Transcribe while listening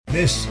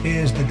This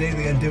is the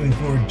Daily Undoing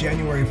for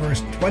January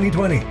 1st,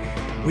 2020.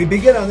 We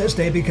begin on this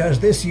day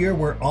because this year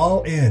we're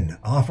all in,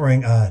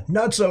 offering a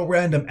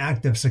not-so-random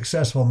act of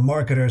successful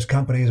marketers,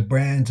 companies,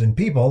 brands, and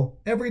people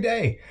every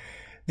day.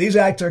 These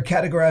acts are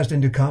categorized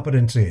into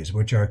competencies,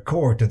 which are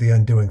core to the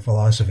Undoing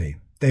philosophy.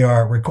 They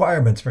are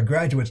requirements for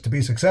graduates to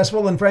be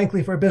successful and,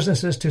 frankly, for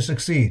businesses to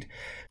succeed.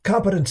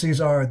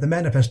 Competencies are the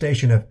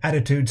manifestation of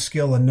attitude,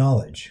 skill, and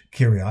knowledge.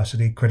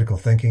 Curiosity, critical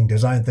thinking,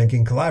 design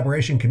thinking,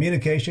 collaboration,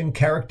 communication,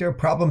 character,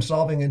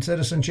 problem-solving, and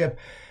citizenship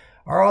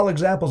are all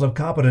examples of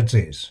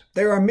competencies.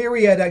 There are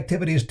myriad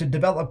activities to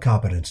develop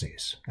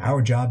competencies.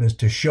 Our job is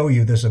to show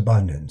you this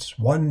abundance,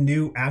 one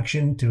new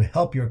action to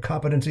help your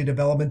competency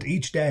development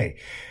each day.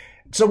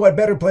 So what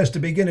better place to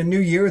begin a new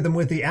year than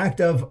with the act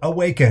of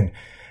Awaken,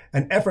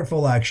 an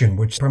effortful action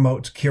which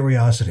promotes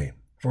curiosity.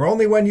 For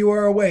only when you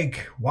are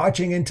awake,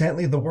 watching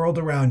intently the world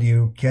around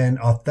you, can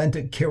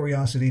authentic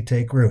curiosity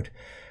take root.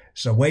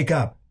 So wake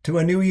up to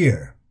a new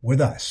year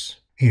with us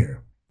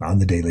here on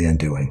the Daily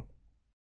Undoing.